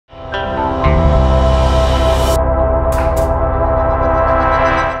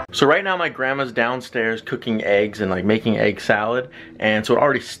So right now my grandma's downstairs cooking eggs and like making egg salad, and so it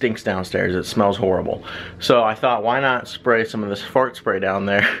already stinks downstairs. It smells horrible. So I thought, why not spray some of this fart spray down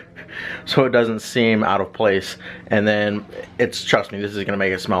there so it doesn't seem out of place. And then trust me, this is gonna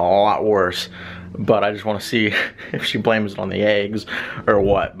make it smell a lot worse. But I just wanna see if she blames it on the eggs or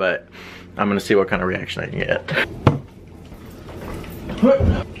what. But I'm gonna see what kind of reaction I can get.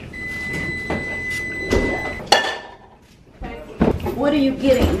 What are you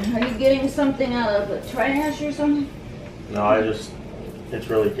getting? Are you getting something out of the trash or something? No, it's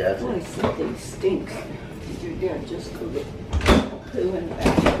really gassy. Boy, something stinks. Did your dad just go get poo in the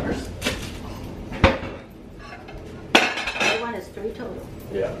backyard? One is 3 total.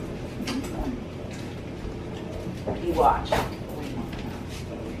 Yeah. You watch.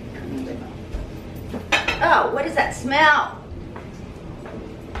 Oh, what is that smell?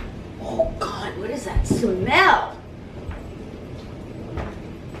 Oh God, what is that smell?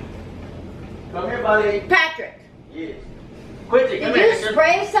 Come here, buddy. Patrick. Yes. Quincy, come Did here. you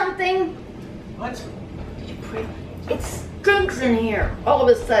spray something? What? Did you spray? It stinks in here. All of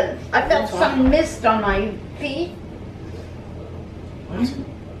a sudden, I felt some mist on my feet. What?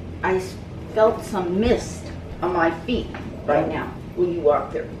 I felt some mist on my feet right now when you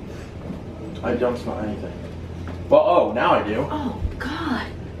walked there. I don't smell anything. Well, oh, now I do. Oh God,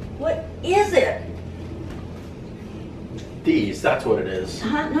 what is it? These, that's what it is.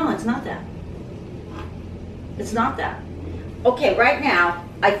 No, it's not that. It's not that. Okay, right now,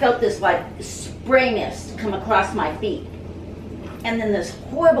 I felt this like spray mist come across my feet. And then this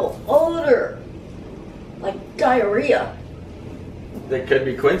horrible odor, like diarrhea. That could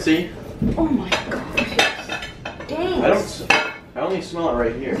be Quincy. Oh my gosh. Dang. I only smell it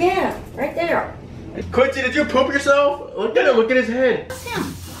right here. Yeah, right there. Quincy, did you poop yourself? Look at it, look at his head. That's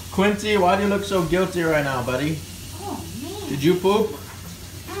him. Quincy, why do you look so guilty right now, buddy? Oh man. Did you poop?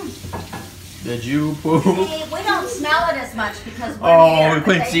 Did you poop? See, we don't smell it as much because we're Oh, here,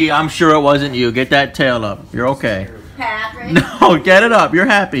 Quincy, I'm sure it wasn't you. Get that tail up. You're okay. Patrick. No, get it up. You're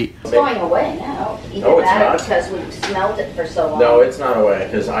happy. It's going away now. Either No, it's that or not. because we've smelled it for so long. No, it's not away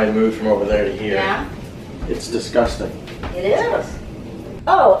because I moved from over there to here. Yeah, It's disgusting. it is.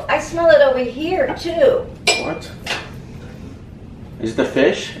 Oh, I smell it over here too. What? Is it the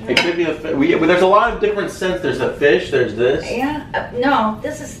fish? It could be the fish. There's a lot of different scents. There's the fish. There's this. Yeah, no,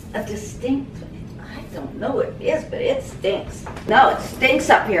 this is a distinct, I don't know what it is, but it stinks. No, it stinks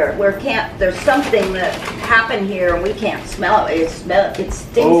up here. There's something that happened here and we can't smell it. It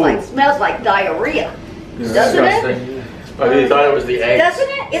stinks smells like diarrhea. Doesn't it? I really thought it was the eggs. Doesn't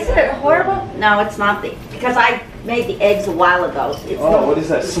it? Isn't it horrible? No, it's not because I made the eggs a while ago. What is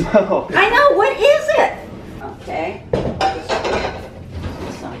that smell? I know, what is it? Okay.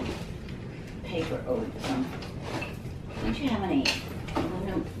 Some paper over some. Don't you have any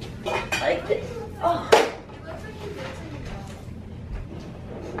aluminum like this? Oh.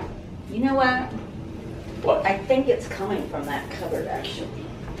 You know what? What? I think it's coming from that cupboard actually.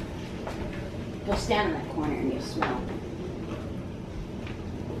 Go stand in that corner and you smell.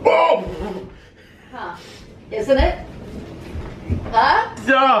 Oh! Huh? Isn't it? Huh?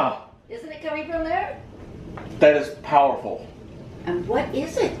 Duh! Isn't it coming from there? That is powerful. And what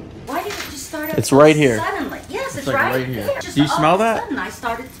is it? Why did it just start up It's right here. suddenly? Yes, it's like right, right here. there. Just Do you all smell of a that? sudden I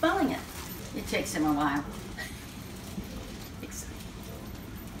started smelling it. It takes him a while.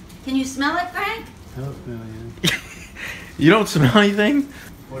 Can you smell it, Frank? You don't smell anything?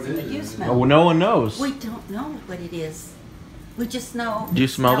 What do you smell? Oh, no one knows. We don't know what it is. We just know. Do you it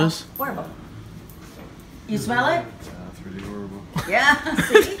smell smells this? Horrible. You smell it? Yeah, it's really horrible. Yeah.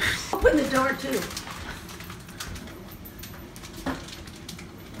 See? Open the door too.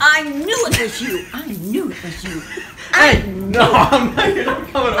 I knew it was you. I knew it was you. Hey, no, I'm not, you're not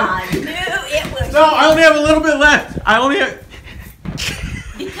coming over. I knew it was No, I only have a little bit left. I only have...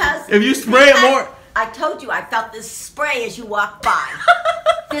 because If you spray it more... I told you I felt this spray as you walked by.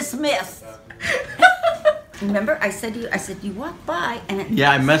 This mist. Remember, I said you walked by and it Yeah,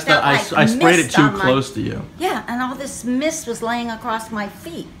 I messed up. felt I like sprayed it mist too on my- close to you. Yeah, and all this mist was laying across my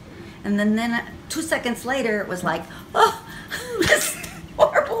feet. And then 2 seconds later, it was like, oh, this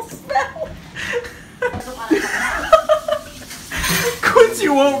horrible smell. Quincy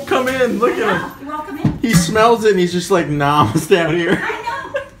won't come in. Look at him. You welcome in. He smells it and he's just like, nah, I'm down here. I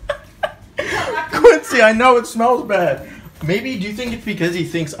know. Quincy, I know it smells bad. Maybe, do you think it's because he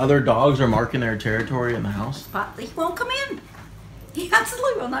thinks other dogs are marking their territory in the house? But he won't come in. He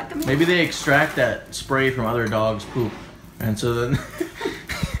absolutely will not come in. Maybe they extract that spray from other dogs' poop. And so then...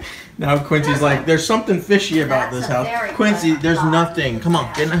 Now Quincy's like, there's something fishy about That's this a house. very Quincy, clever there's dog. nothing. Come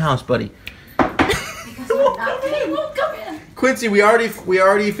on, get in the house, buddy. Because he won't come in. Quincy, we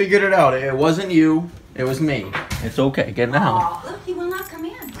already figured it out. It wasn't you. It was me. It's okay. Get in the house. Aw, look, he will not come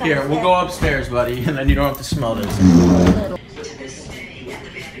in. Here, we'll go upstairs, buddy, and then you don't have to smell this.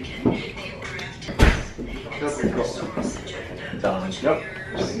 Done. Yep.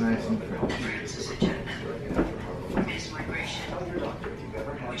 Nice and pretty.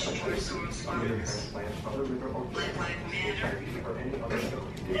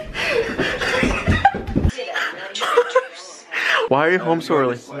 Why are you home so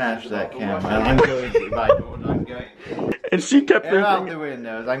early? Smash that camera. I'm going to. I'm going. And she kept Air out thinking, the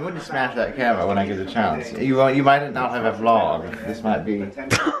windows. I'm going to smash that camera when I get the chance. You might not have a vlog. This might be.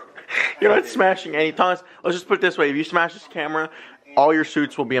 you're not smashing any times. Let's just put it this way: if you smash this camera, all your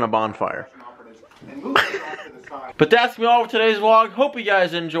suits will be in a bonfire. But that's me all for today's vlog. Hope you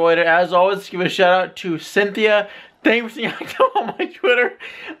guys enjoyed it. As always, give a shout out to Cynthia. Thank you for seeing active on my Twitter.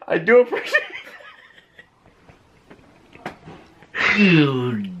 I do appreciate it.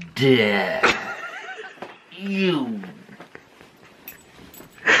 You did. You.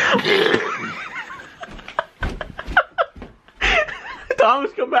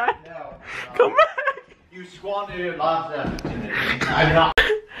 Thomas, come back. No. Come back. You squandered your last opportunity. I'm not.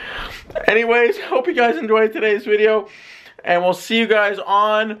 Anyways, hope you guys enjoyed today's video. And we'll see you guys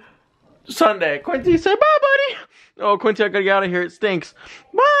on Sunday. Quincy, say bye, buddy. Oh, Quincy, I gotta get out of here. It stinks.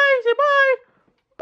 Bye. Say bye.